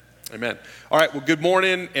Amen. All right, well, good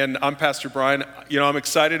morning, and I'm Pastor Brian. I'm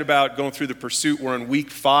excited about going through the pursuit. We're in week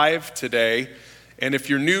 5 today, and if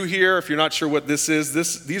you're new here, if you're not sure what this is,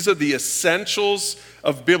 these are the essentials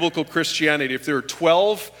of biblical Christianity. If there are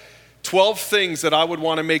 12 things that I would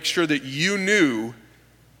want to make sure that you knew,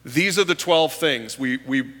 these are the 12 things.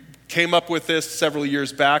 We came up with this several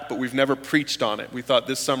years back, but we've never preached on it. We thought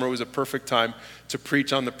this summer was a perfect time to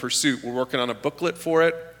preach on the pursuit. We're working on a booklet for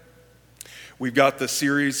it. We've got the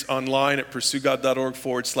series online at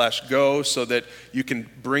pursuegod.org/go so that you can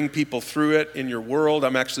bring people through it in your world.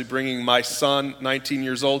 I'm actually bringing my son, 19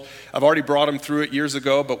 years old. I've already brought him through it years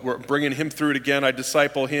ago, but we're bringing him through it again. I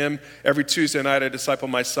disciple him. Every Tuesday night I disciple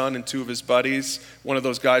my son and 2 of his buddies. One of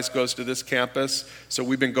those guys goes to this campus. So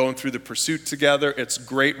we've been going through the pursuit together. It's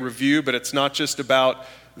great review, but it's not just about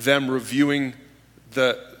them reviewing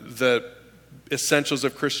the essentials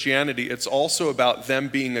of Christianity. It's also about them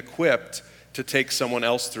being equipped to take someone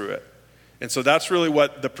else through it. And so that's really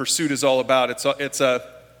what the pursuit is all about. It's a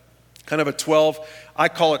kind of a 12, I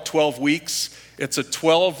call it 12 weeks. It's a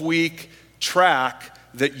 12-week track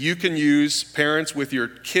that you can use, parents, with your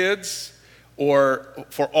kids, or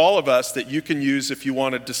for all of us that you can use if you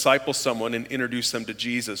want to disciple someone and introduce them to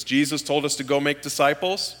Jesus. Jesus told us to go make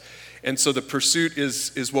disciples. And so the pursuit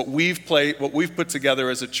is what we've put together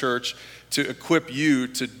as a church to equip you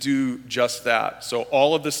to do just that. So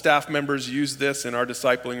all of the staff members use this in our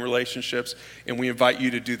discipling relationships, and we invite you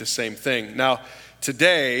to do the same thing. Now,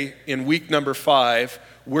 today, in week number 5,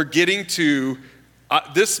 we're getting to,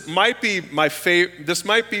 this might be my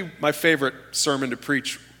favorite sermon to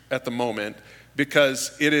preach at the moment,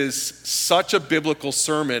 because it is such a biblical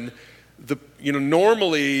sermon.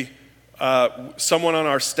 Normally, someone on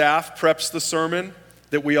our staff preps the sermon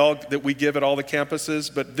that we give at all the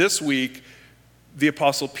campuses, but this week, the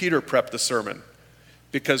Apostle Peter prepped the sermon,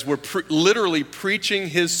 because we're literally preaching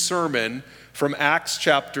his sermon from Acts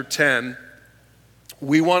chapter 10.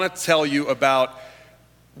 We want to tell you about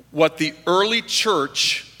what the early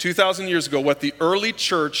church, 2,000 years ago, what the early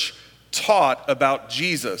church taught about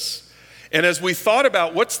Jesus. And as we thought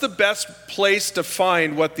about what's the best place to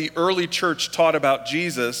find what the early church taught about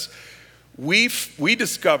Jesus, we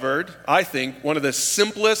discovered, I think, one of the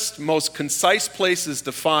simplest, most concise places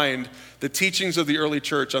to find the teachings of the early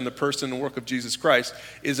church on the person and work of Jesus Christ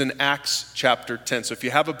is in Acts chapter 10. So if you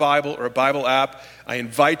have a Bible or a Bible app, I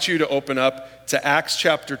invite you to open up to Acts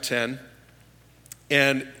chapter 10.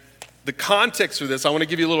 And the context for this, I want to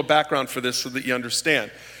give you a little background for this so that you understand.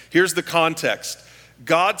 Here's the context.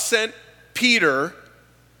 God sent Peter,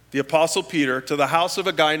 the Apostle Peter, to the house of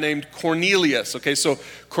a guy named Cornelius. Okay, so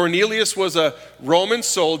Cornelius was a Roman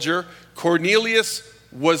soldier. Cornelius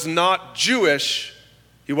was not Jewish.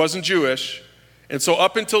 He wasn't Jewish. And so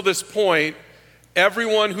up until this point,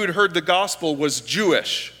 everyone who'd heard the gospel was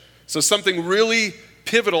Jewish. So something really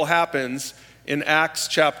pivotal happens in Acts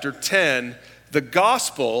chapter 10. The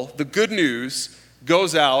gospel, the good news,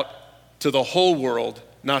 goes out to the whole world,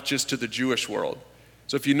 not just to the Jewish world.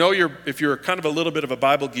 So if you're kind of a little bit of a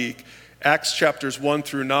Bible geek, Acts chapters 1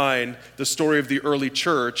 through 9, the story of the early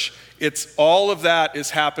church, all of that is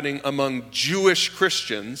happening among Jewish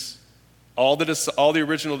Christians. All the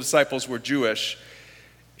original disciples were Jewish.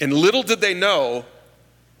 And little did they know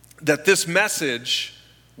that this message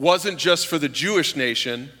wasn't just for the Jewish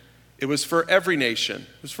nation, it was for every nation.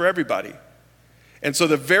 It was for everybody. And so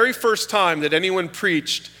the very first time that anyone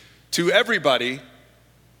preached to everybody,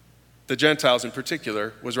 the Gentiles in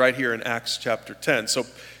particular, was right here in Acts chapter 10.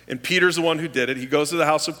 And Peter's the one who did it. He goes to the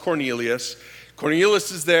house of Cornelius.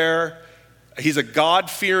 Cornelius is there. He's a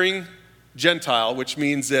God-fearing Gentile, which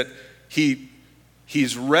means that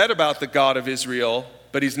he's read about the God of Israel,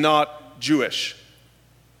 but he's not Jewish.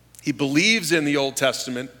 He believes in the Old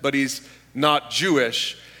Testament, but he's not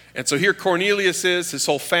Jewish. And so here Cornelius is. His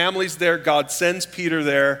whole family's there. God sends Peter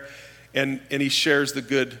there, and he shares the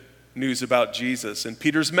good news about Jesus. And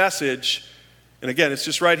Peter's message, and again, it's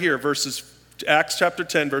just right here, Acts chapter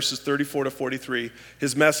 10, verses 34 to 43.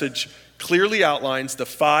 His message clearly outlines the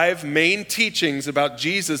 5 main teachings about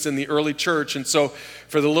Jesus in the early church. And so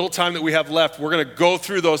for the little time that we have left, we're going to go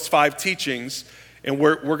through those 5 teachings, and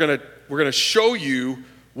we're going to show you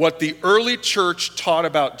what the early church taught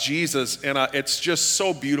about Jesus. And it's just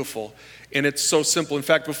so beautiful. And it's so simple. In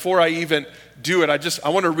fact, before I even do it, I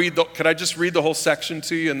want to could I just read the whole section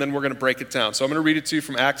to you, and then we're going to break it down. So I'm going to read it to you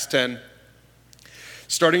from Acts 10.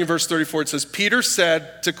 Starting in verse 34, it says, Peter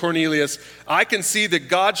said to Cornelius, I can see that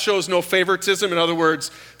God shows no favoritism. In other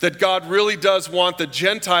words, that God really does want the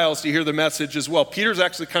Gentiles to hear the message as well. Peter's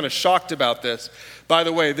actually kind of shocked about this. By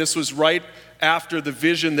the way, this was right after the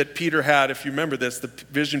vision that Peter had, if you remember this, the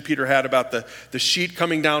vision Peter had about the sheet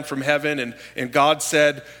coming down from heaven, and God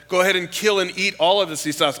said, go ahead and kill and eat all of this.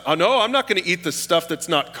 He says, oh no, I'm not going to eat the stuff that's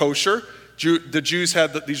not kosher. The Jews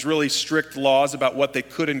had these really strict laws about what they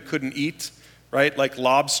could and couldn't eat, right? Like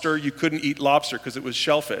lobster, you couldn't eat lobster because it was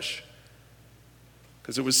shellfish,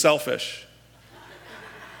 because it was selfish.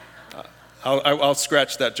 I'll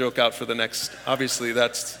scratch that joke out for the next, obviously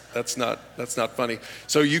that's not funny.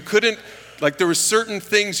 So you couldn't, like there were certain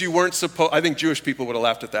things you weren't supposed, I think Jewish people would have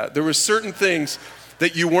laughed at that. There were certain things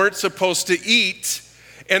that you weren't supposed to eat.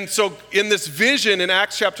 And so in this vision in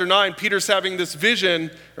Acts chapter 9, Peter's having this vision,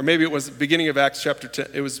 or maybe it was the beginning of Acts chapter 10,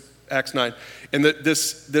 it was Acts 9. And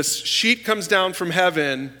this sheet comes down from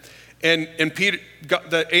heaven, and Peter,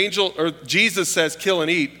 the angel, or Jesus says, kill and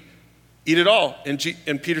eat it all. And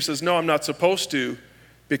Peter says, no, I'm not supposed to,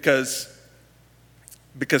 because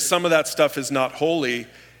some of that stuff is not holy.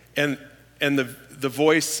 And the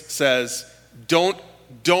voice says, don't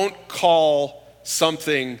call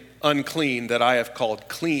something unclean that I have called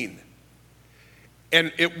clean.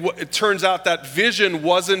 And it turns out that vision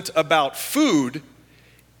wasn't about food,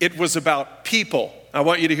 it was about people. I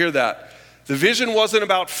want you to hear that. The vision wasn't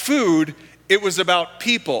about food, it was about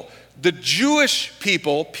people. The Jewish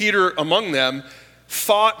people, Peter among them,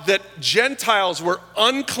 thought that Gentiles were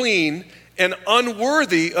unclean and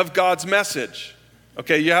unworthy of God's message.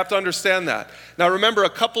 Okay, you have to understand that. Now remember, a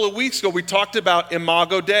couple of weeks ago we talked about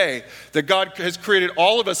Imago Dei, that God has created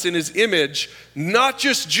all of us in his image, not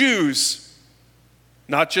just Jews,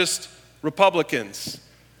 not just Republicans,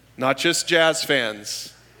 not just Jazz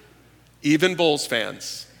fans, even Bulls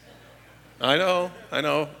fans. I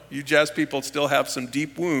know, you Jazz people still have some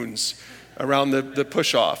deep wounds around the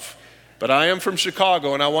push-off. But I am from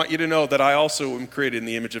Chicago, and I want you to know that I also am created in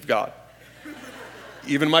the image of God.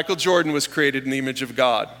 Even Michael Jordan was created in the image of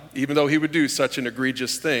God, even though he would do such an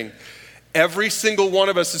egregious thing. Every single one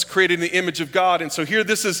of us is created in the image of God. And so here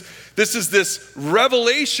this is this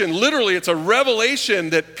revelation, literally it's a revelation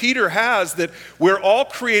that Peter has, that we're all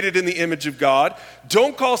created in the image of God.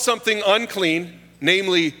 Don't call something unclean,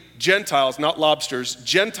 namely Gentiles, not lobsters,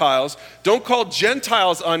 Gentiles. Don't call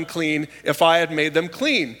Gentiles unclean if I had made them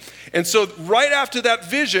clean. And so right after that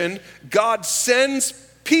vision, God sends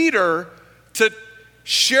Peter to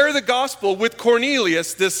share the gospel with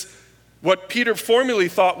Cornelius, this what Peter formerly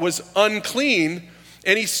thought was unclean.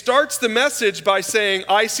 And he starts the message by saying,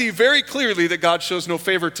 I see very clearly that God shows no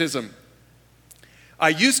favoritism. I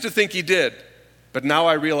used to think he did, but now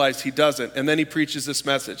I realize he doesn't. And then he preaches this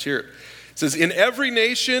message here. It says, in every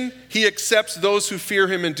nation, he accepts those who fear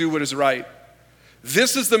him and do what is right.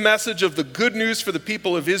 This is the message of the good news for the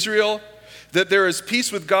people of Israel, that there is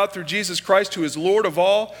peace with God through Jesus Christ, who is Lord of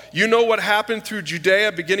all. You know what happened through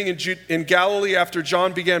Judea, beginning in Galilee after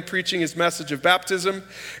John began preaching his message of baptism.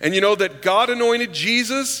 And you know that God anointed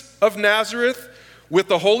Jesus of Nazareth with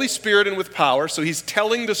the Holy Spirit and with power. So he's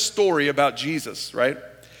telling the story about Jesus, right?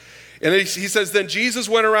 And he says, then Jesus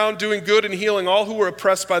went around doing good and healing all who were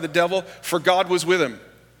oppressed by the devil, for God was with him.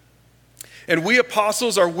 And we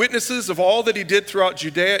apostles are witnesses of all that he did throughout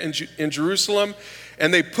Judea and Jerusalem.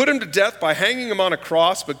 And they put him to death by hanging him on a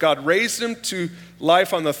cross, but God raised him to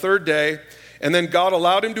life on the third day. And then God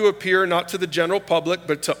allowed him to appear not to the general public,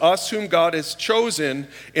 but to us whom God has chosen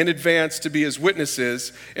in advance to be his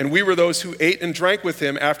witnesses. And we were those who ate and drank with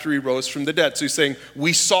him after he rose from the dead. So he's saying,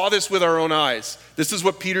 we saw this with our own eyes. This is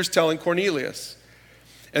what Peter's telling Cornelius.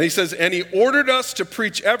 And he says, and he ordered us to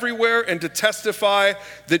preach everywhere and to testify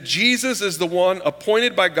that Jesus is the one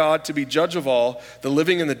appointed by God to be judge of all, the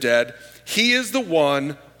living and the dead. He is the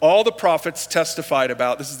one all the prophets testified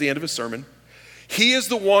about. This is the end of his sermon. He is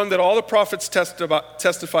the one that all the prophets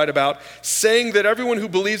testified about, saying that everyone who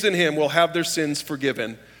believes in him will have their sins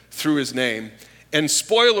forgiven through his name. And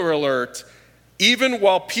spoiler alert, even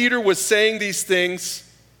while Peter was saying these things,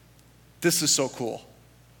 this is so cool.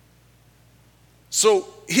 So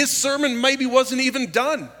his sermon maybe wasn't even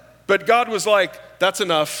done, but God was like, that's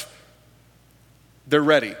enough. They're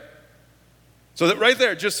ready. So that right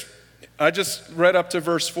there, I just read up to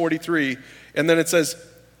verse 43, and then it says,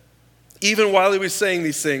 even while he was saying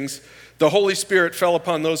these things, the Holy Spirit fell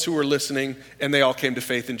upon those who were listening, and they all came to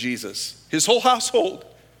faith in Jesus. His whole household,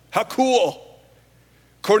 how cool.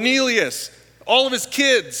 Cornelius, all of his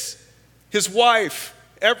kids, his wife,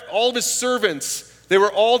 all of his servants, they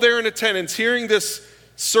were all there in attendance hearing this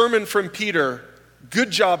sermon from Peter.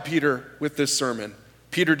 Good job, Peter, with this sermon.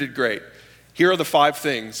 Peter did great. Here are the 5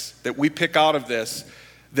 things that we pick out of this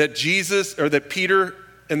that Peter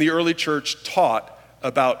and the early church taught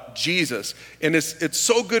about Jesus. And it's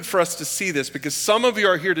so good for us to see this, because some of you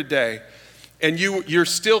are here today and you're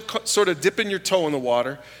still sort of dipping your toe in the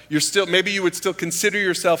water, maybe you would still consider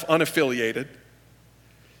yourself unaffiliated.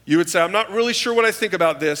 You would say, I'm not really sure what I think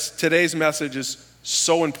about this. Today's message is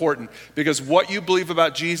so important because what you believe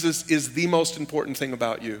about Jesus is the most important thing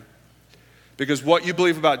about you. Because what you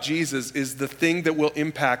believe about Jesus is the thing that will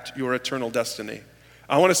impact your eternal destiny.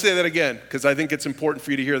 I want to say that again because I think it's important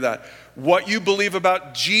for you to hear that. What you believe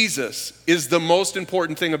about Jesus is the most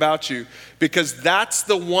important thing about you because that's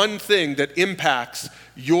the one thing that impacts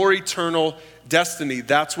your eternal destiny.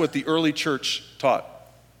 That's what the early church taught.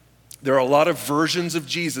 There are a lot of versions of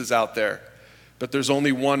Jesus out there, but there's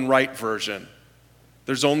only one right version.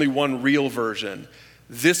 There's only one real version.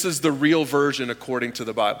 This is the real version according to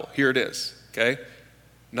the Bible. Here it is, okay?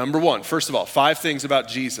 Number one, first of all, 5 things about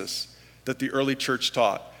Jesus that the early church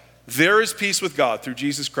taught. There is peace with God through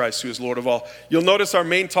Jesus Christ, who is Lord of all. You'll notice our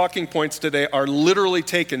main talking points today are literally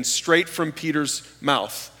taken straight from Peter's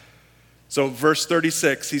mouth. So verse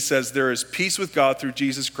 36, he says, there is peace with God through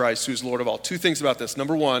Jesus Christ, who is Lord of all. 2 things about this.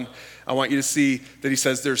 Number one, I want you to see that he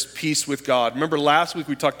says there's peace with God. Remember last week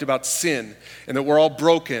we talked about sin and that we're all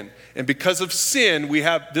broken. And because of sin,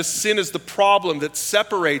 this sin is the problem that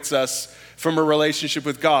separates us from a relationship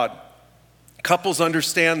with God. Couples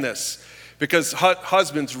understand this because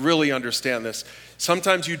husbands really understand this.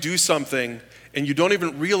 Sometimes you do something and you don't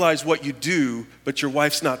even realize what you do, but your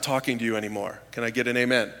wife's not talking to you anymore. Can I get an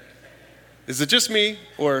amen? Is it just me?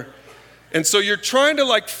 And so you're trying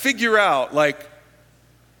to figure out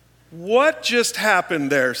what just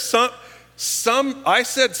happened there? I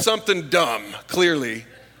said something dumb, clearly.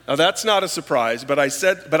 Now that's not a surprise, but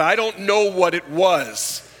I don't know what it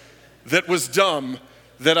was that was dumb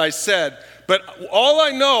that I said. But all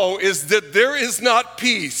I know is that there is not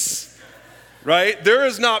peace. Right? There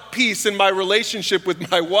is not peace in my relationship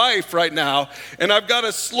with my wife right now. And I've got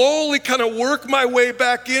to slowly kind of work my way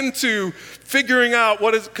back into figuring out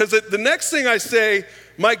because the next thing I say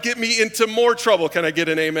might get me into more trouble. Can I get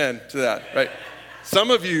an amen to that? Right?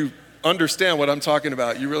 Some of you understand what I'm talking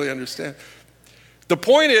about. You really understand. The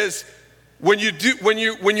point is, when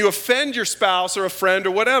you offend your spouse or a friend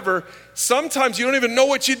or whatever, sometimes you don't even know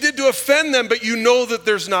what you did to offend them, but you know that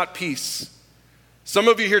there's not peace. Some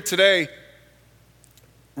of you here today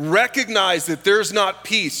recognize that there's not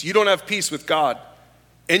peace. You don't have peace with God.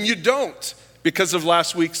 And you don't because of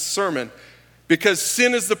last week's sermon. Because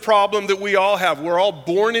sin is the problem that we all have. We're all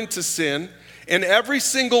born into sin, and every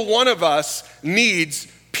single one of us needs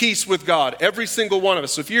peace with God. Every single one of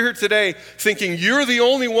us. So if you're here today thinking you're the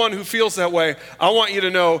only one who feels that way, I want you to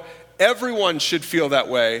know everyone should feel that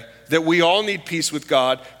way, that we all need peace with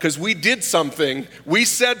God because we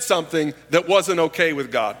said something that wasn't okay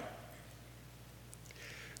with God.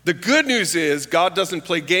 The good news is God doesn't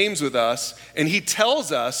play games with us, and he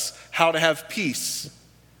tells us how to have peace.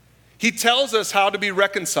 He tells us how to be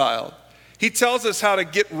reconciled. He tells us how to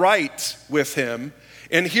get right with him.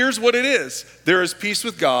 And here's what it is. There is peace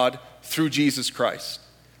with God through Jesus Christ.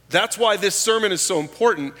 That's why this sermon is so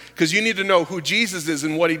important, because you need to know who Jesus is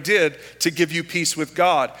and what he did to give you peace with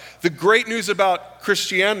God. The great news about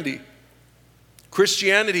Christianity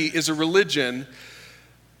is a religion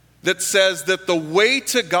that says that the way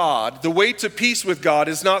to God, the way to peace with God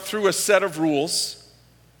is not through a set of rules.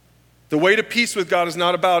 The way to peace with God is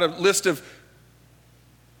not about a list of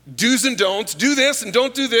do's and don'ts. Do this and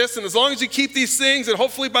don't do this. And as long as you keep these things, and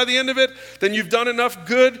hopefully by the end of it, then you've done enough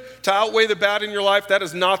good to outweigh the bad in your life. That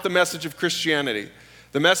is not the message of Christianity.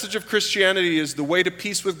 The message of Christianity is the way to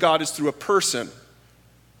peace with God is through a person,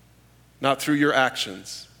 not through your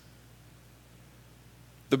actions.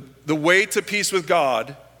 The way to peace with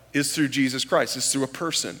God is through Jesus Christ. It's through a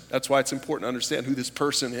person. That's why it's important to understand who this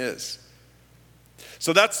person is.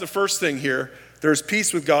 So that's the first thing here. There's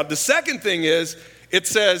peace with God. The second thing is,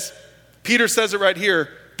 Peter says it right here,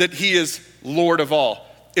 that he is Lord of all.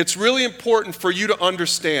 It's really important for you to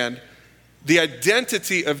understand the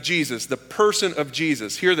identity of Jesus, the person of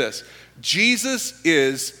Jesus. Hear this. Jesus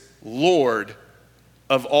is Lord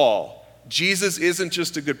of all. Jesus isn't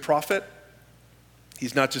just a good prophet.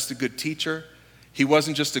 He's not just a good teacher. He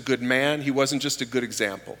wasn't just a good man. He wasn't just a good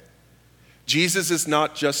example. Jesus is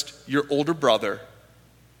not just your older brother.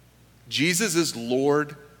 Jesus is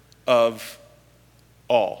Lord of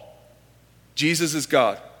all. Jesus is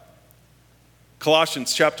God.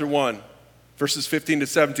 Colossians chapter 1, verses 15 to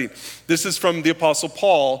 17. This is from the Apostle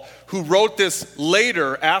Paul, who wrote this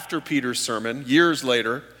later after Peter's sermon, years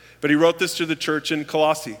later, but he wrote this to the church in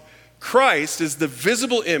Colossae. Christ is the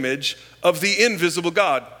visible image of the invisible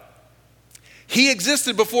God. He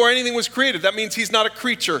existed before anything was created. That means he's not a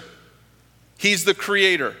creature. He's the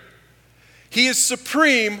creator. He is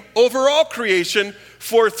supreme over all creation,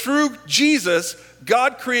 for through Jesus,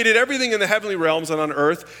 God created everything in the heavenly realms and on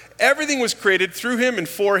earth. Everything was created through him and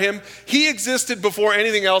for him. He existed before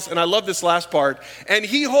anything else, and I love this last part, and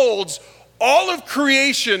he holds all of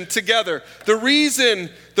creation together. The reason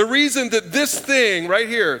that this thing right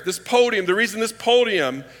here, this podium, the reason this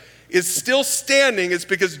podium is still standing is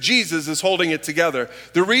because Jesus is holding it together.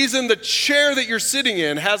 The reason the chair that you're sitting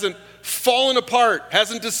in hasn't fallen apart,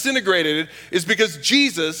 hasn't disintegrated, is because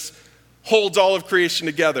Jesus holds all of creation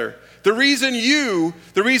together. The reason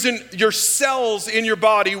your cells in your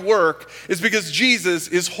body work is because Jesus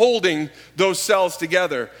is holding those cells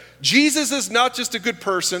together. Jesus is not just a good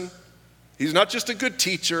person. He's not just a good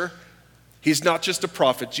teacher. He's not just a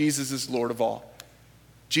prophet. Jesus is Lord of all.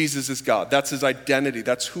 Jesus is God. That's his identity.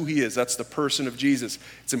 That's who he is. That's the person of Jesus.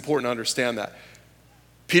 It's important to understand that.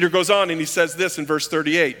 Peter goes on and he says this in verse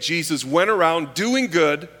 38. Jesus went around doing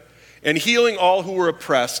good and healing all who were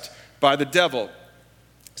oppressed by the devil.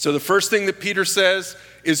 So the first thing that Peter says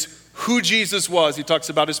is who Jesus was. He talks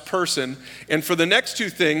about his person. And for the next two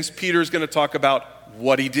things, Peter is going to talk about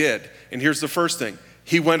what he did. And here's the first thing.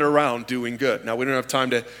 He went around doing good. Now, we don't have time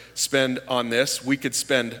to spend on this. We could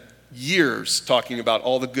spend years talking about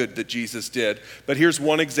all the good that Jesus did. But here's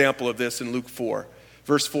one example of this in Luke 4,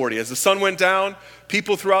 verse 40. As the sun went down,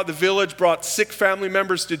 people throughout the village brought sick family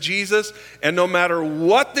members to Jesus, and no matter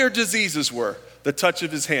what their diseases were, the touch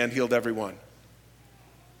of his hand healed everyone.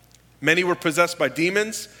 Many were possessed by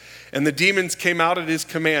demons, and the demons came out at his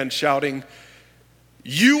command, shouting,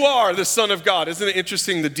 "You are the Son of God." Isn't it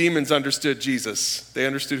interesting? The demons understood Jesus. They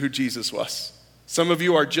understood who Jesus was. Some of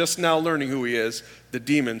you are just now learning who he is. The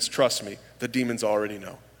demons, trust me, the demons already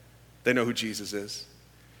know. They know who Jesus is.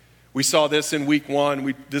 We saw this in week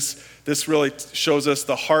 1. This really shows us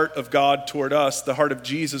the heart of God toward us, the heart of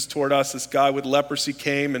Jesus toward us. This guy with leprosy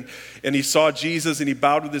came and he saw Jesus and he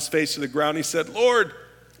bowed with his face to the ground. He said, "Lord,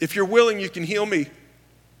 if you're willing, you can heal me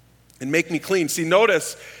and make me clean." See,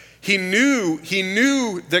 notice, he knew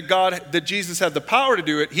that Jesus had the power to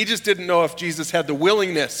do it. He just didn't know if Jesus had the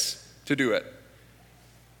willingness to do it.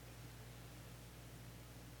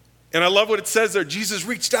 And I love what it says there. Jesus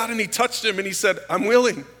reached out and he touched him and he said, "I'm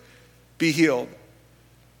willing, be healed."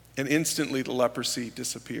 And instantly the leprosy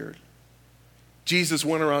disappeared. Jesus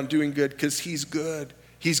went around doing good because he's good.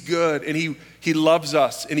 He's good and he loves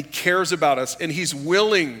us and he cares about us and he's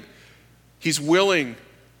willing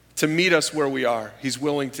to meet us where we are. He's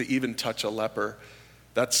willing to even touch a leper.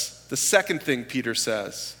 That's the second thing Peter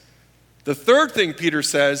says. The third thing Peter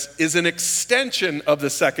says is an extension of the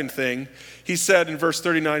second thing. He said in verse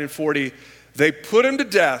 39 and 40, they put him to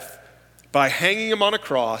death by hanging him on a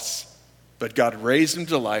cross, but God raised him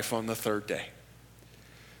to life on the third day.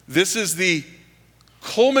 This is the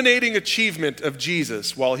culminating achievement of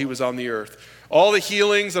Jesus while he was on the earth. All the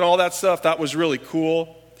healings and all that stuff, that was really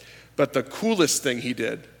cool. But the coolest thing he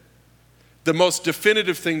did, the most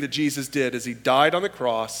definitive thing that Jesus did, is he died on the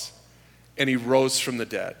cross and he rose from the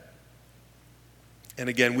dead. And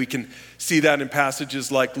again, we can see that in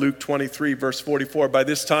passages like Luke 23, verse 44. By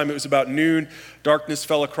this time, it was about noon. Darkness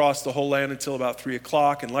fell across the whole land until about 3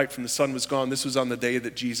 o'clock, and light from the sun was gone. This was on the day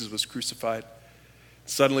that Jesus was crucified.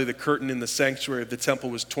 Suddenly, the curtain in the sanctuary of the temple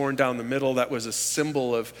was torn down the middle. That was a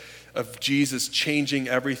symbol of Jesus changing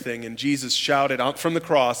everything. And Jesus shouted out from the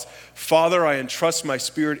cross, "Father, I entrust my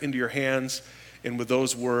spirit into your hands." And with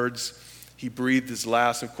those words, he breathed his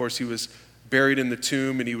last. Of course, he was buried in the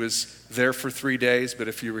tomb and he was there for 3 days. But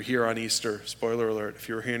if you were here on Easter, spoiler alert, if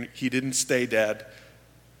you were here, he didn't stay dead.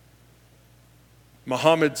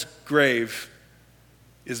 Muhammad's grave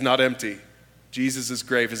is not empty. Jesus'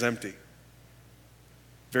 grave is empty.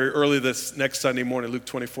 Very early this next Sunday morning, Luke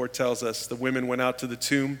 24 tells us the women went out to the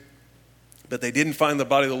tomb, but they didn't find the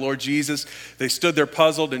body of the Lord Jesus. They stood there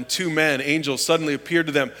puzzled, and 2 men, angels, suddenly appeared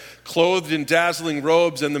to them, clothed in dazzling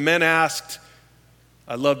robes. And the men asked,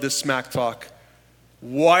 I love this smack talk,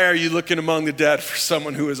 "Why are you looking among the dead for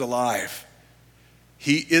someone who is alive?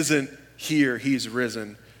 He isn't here. He's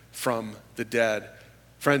risen from the dead."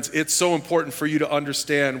 Friends, it's so important for you to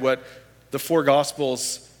understand what the 4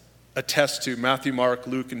 Gospels attest to, Matthew, Mark,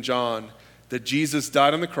 Luke, and John, that Jesus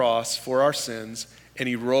died on the cross for our sins and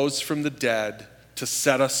he rose from the dead to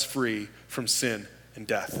set us free from sin and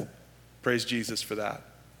death. Praise Jesus for that.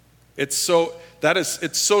 It's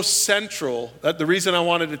so central. That the reason I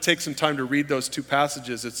wanted to take some time to read those 2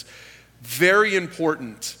 passages, it's very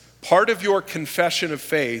important. Part of your confession of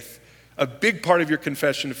faith, a big part of your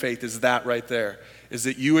confession of faith is that right there, is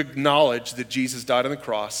that you acknowledge that Jesus died on the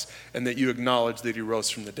cross and that you acknowledge that he rose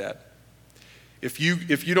from the dead. If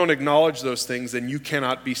you don't acknowledge those things, then you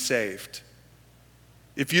cannot be saved.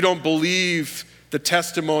 if you don't believe the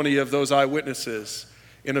testimony of those eyewitnesses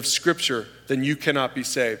and of Scripture, then you cannot be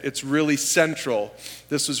saved. It's really central.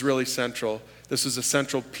 This was really central. This was a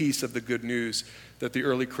central piece of the good news that the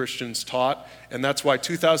early Christians taught. And that's why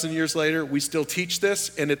 2,000 years later, we still teach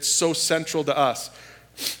this, and it's so central to us.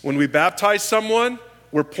 When we baptize someone,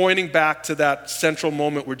 we're pointing back to that central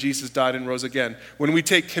moment where Jesus died and rose again. When we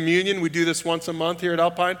take communion, we do this once a month here at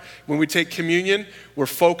Alpine. When we take communion, we're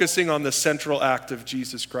focusing on the central act of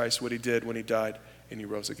Jesus Christ, what he did when he died and he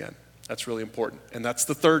rose again. That's really important. And that's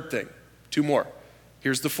the third thing. Two more.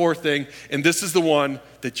 Here's the fourth thing, and this is the one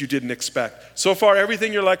that you didn't expect. So far,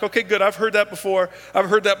 everything you're like, okay, good, I've heard that before. I've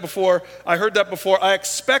heard that before. I heard that before. I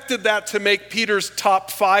expected that to make Peter's top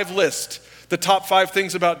 5 list, the top 5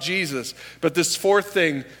 things about Jesus. But this fourth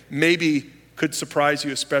thing maybe could surprise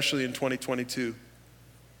you, especially in 2022.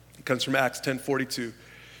 It comes from Acts 10:42.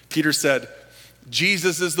 Peter said,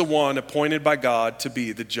 Jesus is the one appointed by God to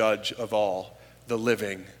be the judge of all, the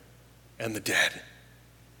living and the dead.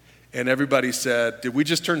 And everybody said, did we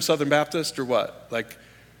just turn Southern Baptist or what? Like,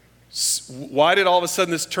 why did all of a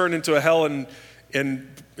sudden this turn into a hell and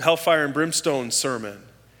hellfire and brimstone sermon?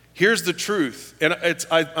 Here's the truth. And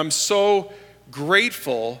I'm so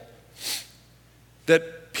grateful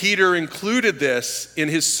that Peter included this in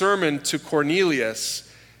his sermon to Cornelius.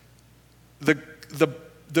 The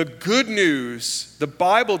good news, the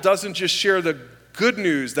Bible doesn't just share the good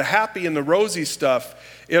news, the happy and the rosy stuff.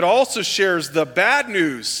 It also shares the bad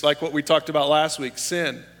news, like what we talked about last week,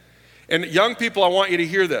 sin. And young people, I want you to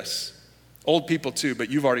hear this. Old people too, but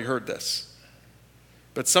you've already heard this.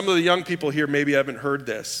 But some of the young people here maybe haven't heard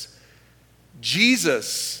this.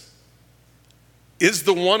 Jesus is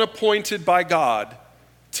the one appointed by God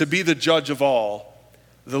to be the judge of all,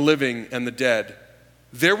 the living and the dead.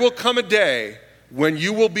 There will come a day when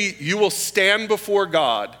you will stand before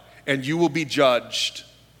God and you will be judged.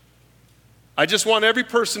 I just want every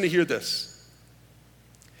person to hear this.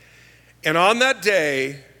 And on that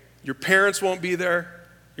day, your parents won't be there,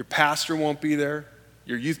 your pastor won't be there,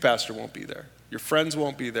 your youth pastor won't be there, your friends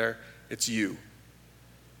won't be there, it's you.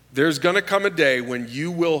 There's going to come a day when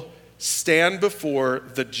you will stand before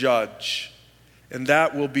the judge, and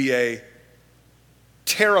that will be a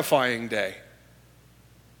terrifying day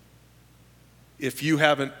if you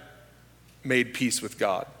haven't made peace with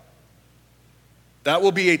God. That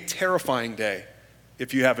will be a terrifying day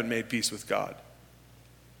if you haven't made peace with God.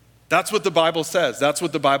 That's what the Bible says. That's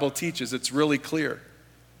what the Bible teaches. It's really clear.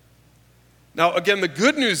 Now, again, the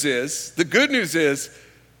good news is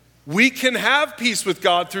we can have peace with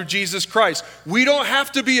God through Jesus Christ. We don't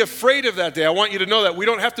have to be afraid of that day. I want you to know that. We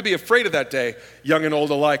don't have to be afraid of that day, young and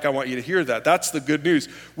old alike. I want you to hear that. That's the good news.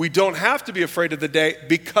 We don't have to be afraid of the day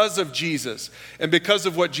because of Jesus and because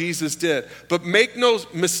of what Jesus did. But make no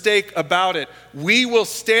mistake about it. We will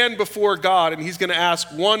stand before God, and he's going to ask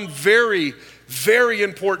one very, very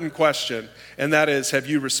important question, and that is, have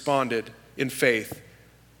you responded in faith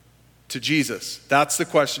to Jesus? That's the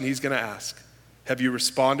question he's going to ask. Have you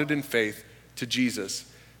responded in faith to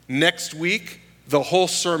Jesus? Next week, the whole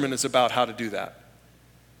sermon is about how to do that.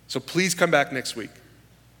 So please come back next week.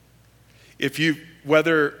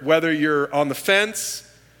 Whether you're on the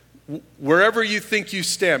fence, wherever you think you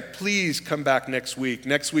stand, please come back next week.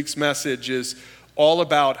 Next week's message is all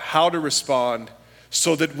about how to respond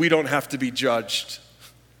so that we don't have to be judged.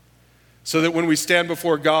 So that when we stand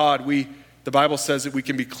before God, the Bible says that we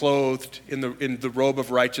can be clothed in the robe of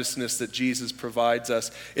righteousness that Jesus provides us.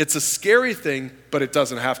 It's a scary thing, but it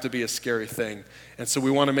doesn't have to be a scary thing. And so we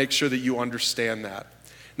want to make sure that you understand that.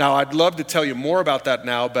 Now, I'd love to tell you more about that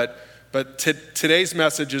now, but today's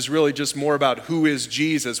message is really just more about who is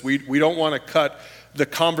Jesus. We don't want to cut the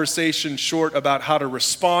conversation short about how to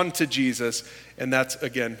respond to Jesus, and that's,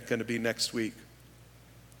 again, going to be next week.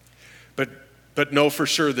 But know for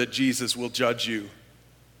sure that Jesus will judge you.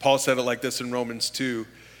 Paul said it like this in Romans 2.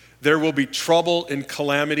 There will be trouble and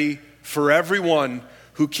calamity for everyone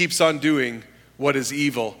who keeps on doing what is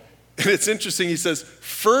evil. And it's interesting, he says,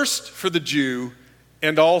 first for the Jew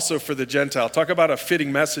and also for the Gentile. Talk about a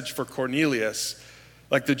fitting message for Cornelius.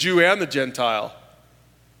 Like the Jew and the Gentile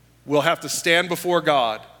will have to stand before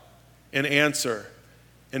God and answer.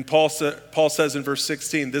 And Paul says in verse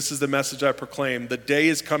 16, this is the message I proclaim. The day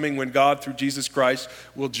is coming when God, through Jesus Christ,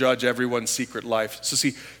 will judge everyone's secret life. So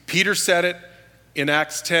see, Peter said it in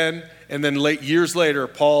Acts 10, and then years later,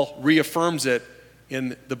 Paul reaffirms it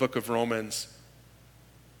in the book of Romans.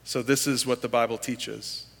 So this is what the Bible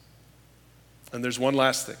teaches. And there's one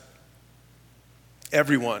last thing.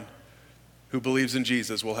 Everyone who believes in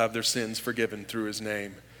Jesus will have their sins forgiven through his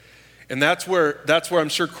name. And that's where I'm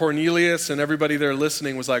sure Cornelius and everybody there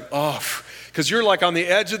listening was like, oh, because you're like on the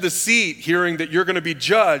edge of the seat hearing that you're going to be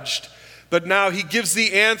judged. But now he gives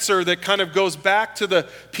the answer that kind of goes back to the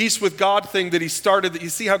peace with God thing that he started. You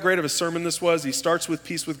see how great of a sermon this was? He starts with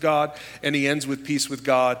peace with God and he ends with peace with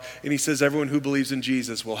God. And he says everyone who believes in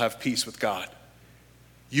Jesus will have peace with God.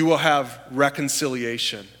 You will have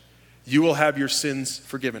reconciliation. You will have your sins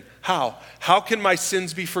forgiven. How? How can my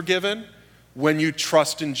sins be forgiven? When you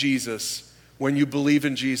trust in Jesus, when you believe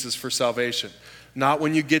in Jesus for salvation. Not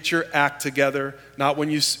when you get your act together, not when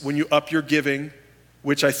you up your giving,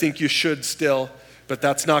 which I think you should still, but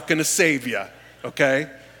that's not going to save you, okay?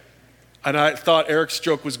 And I thought Eric's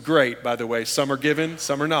joke was great, by the way. Some are given,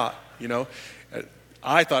 some are not, you know.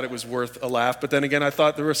 I thought it was worth a laugh, but then again, I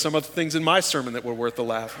thought there were some other things in my sermon that were worth a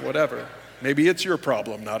laugh, whatever. Maybe it's your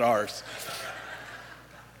problem, not ours.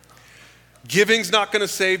 Giving's not going to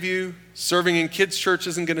save you. Serving in kids' church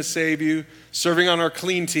isn't going to save you. Serving on our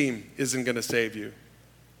clean team isn't going to save you.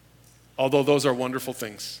 Although those are wonderful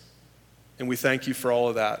things. And we thank you for all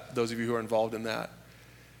of that, those of you who are involved in that.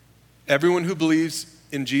 Everyone who believes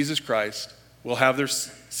in Jesus Christ will have their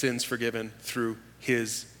sins forgiven through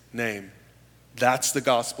his name. That's the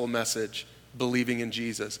gospel message, believing in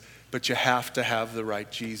Jesus. But you have to have the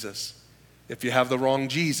right Jesus. If you have the wrong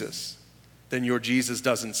Jesus, then your Jesus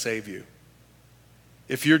doesn't save you.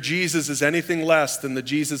 If your Jesus is anything less than the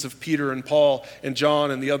Jesus of Peter and Paul and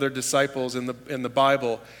John and the other disciples in the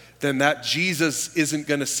Bible, then that Jesus isn't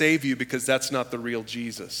going to save you because that's not the real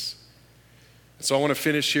Jesus. So I want to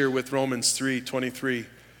finish here with Romans 3:23.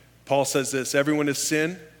 Paul says this, everyone has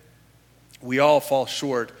sinned. We all fall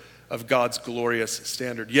short of God's glorious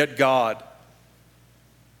standard. Yet God,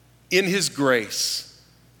 in his grace,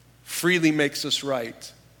 freely makes us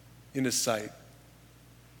right in his sight.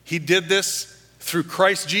 He did this through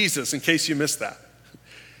Christ Jesus, in case you missed that.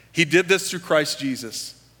 He did this through Christ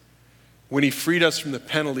Jesus when he freed us from the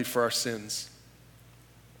penalty for our sins.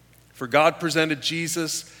 For God presented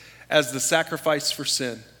Jesus as the sacrifice for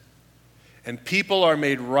sin. And people are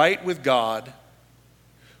made right with God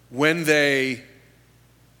when they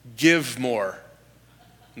give more.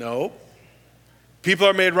 No. People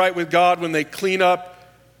are made right with God when they clean out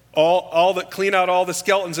all the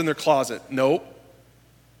skeletons in their closet. Nope.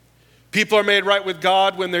 People are made right with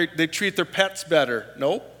God when they treat their pets better.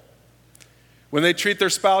 Nope. When they treat their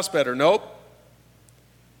spouse better. Nope.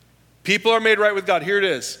 People are made right with God. Here it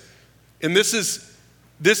is. And this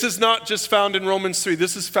is not just found in Romans 3.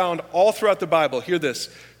 This is found all throughout the Bible. Hear this.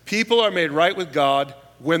 People are made right with God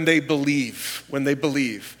when they believe. When they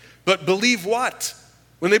believe. But believe what?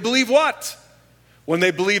 When they believe what? When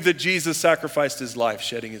they believe that Jesus sacrificed his life,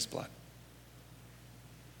 shedding his blood.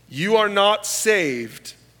 You are not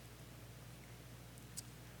saved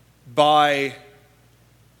by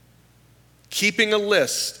keeping a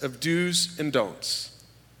list of do's and don'ts.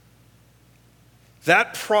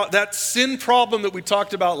 That sin problem that we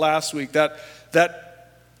talked about last week,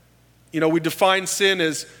 we define sin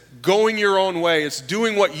as going your own way. It's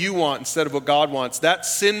doing what you want instead of what God wants. That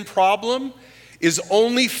sin problem is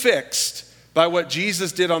only fixed by what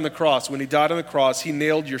Jesus did on the cross. When he died on the cross, he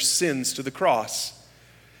nailed your sins to the cross.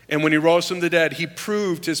 And when he rose from the dead, he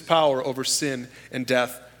proved his power over sin and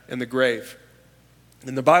death and the grave.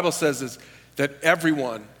 And the Bible says that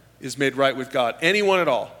everyone is made right with God. Anyone at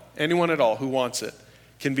all who wants it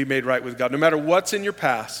can be made right with God. No matter what's in your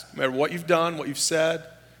past, no matter what you've done, what you've said,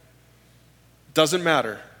 doesn't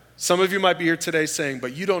matter. Some of you might be here today saying,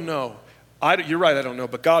 but you don't know. You're right, I don't know,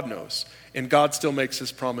 but God knows. And God still makes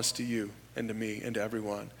his promise to you and to me and to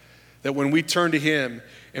everyone. That when we turn to him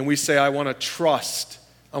and we say, I want to trust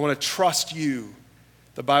you,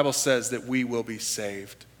 the Bible says that we will be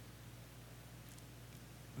saved.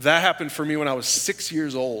 That happened for me when I was 6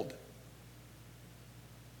 years old.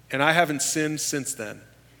 And I haven't sinned since then.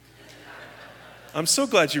 I'm so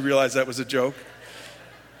glad you realized that was a joke.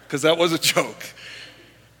 Because that was a joke.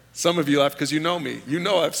 Some of you laugh because you know me. You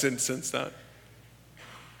know I've sinned since then.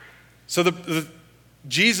 So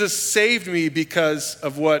Jesus saved me because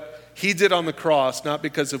of what he did on the cross, not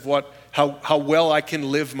because of how well I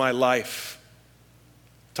can live my life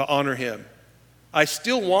to honor him. I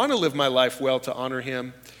still want to live my life well to honor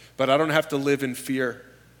him, but I don't have to live in fear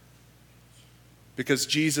because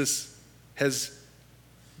Jesus has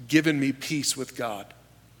given me peace with God.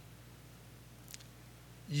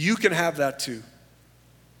 You can have that too.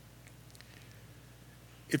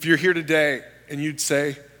 If you're here today and you'd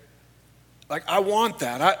say, I want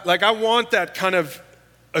that. I want that kind of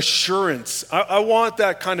assurance. I want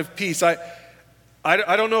that kind of peace. I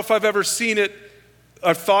don't know if I've ever seen it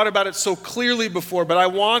I've thought about it so clearly before, but I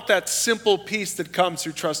want that simple peace that comes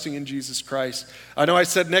through trusting in Jesus Christ. I know I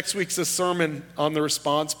said next week's a sermon on the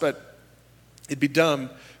response, but it'd be dumb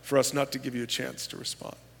for us not to give you a chance to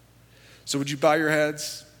respond. So would you bow your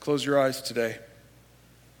heads, close your eyes today?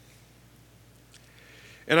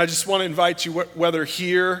 And I just want to invite you, whether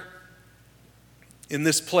here in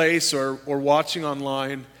this place or watching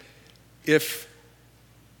online, if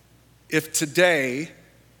today,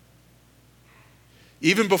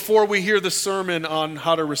 even before we hear the sermon on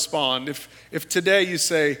how to respond, if today you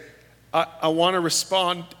say, I want to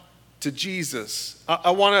respond to Jesus.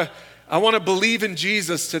 I want to believe in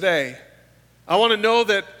Jesus today. I want to know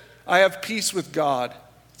that I have peace with God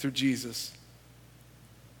through Jesus.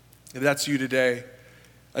 If that's you today,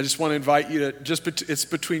 I just want to invite you to, it's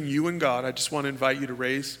between you and God. I just want to invite you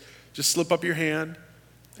to just slip up your hand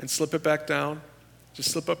and slip it back down.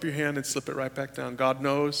 Just slip up your hand and slip it right back down. God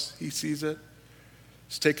knows, He sees it.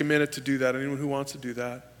 Just take a minute to do that, anyone who wants to do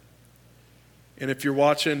that. And if you're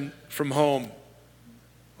watching from home,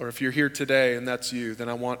 or if you're here today and that's you, then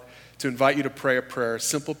I want to invite you to pray a prayer, a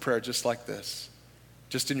simple prayer just like this,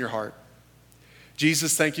 just in your heart.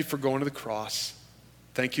 Jesus, thank you for going to the cross.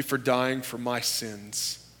 Thank you for dying for my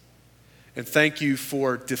sins. And thank you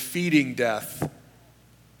for defeating death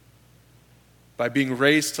by being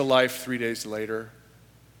raised to life 3 days later.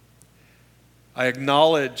 I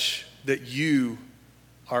acknowledge that you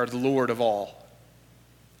are the Lord of all.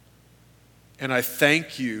 And I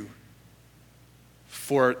thank you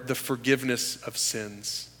for the forgiveness of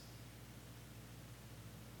sins.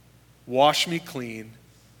 Wash me clean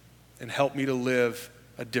and help me to live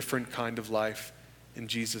a different kind of life. In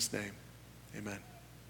Jesus' name, amen.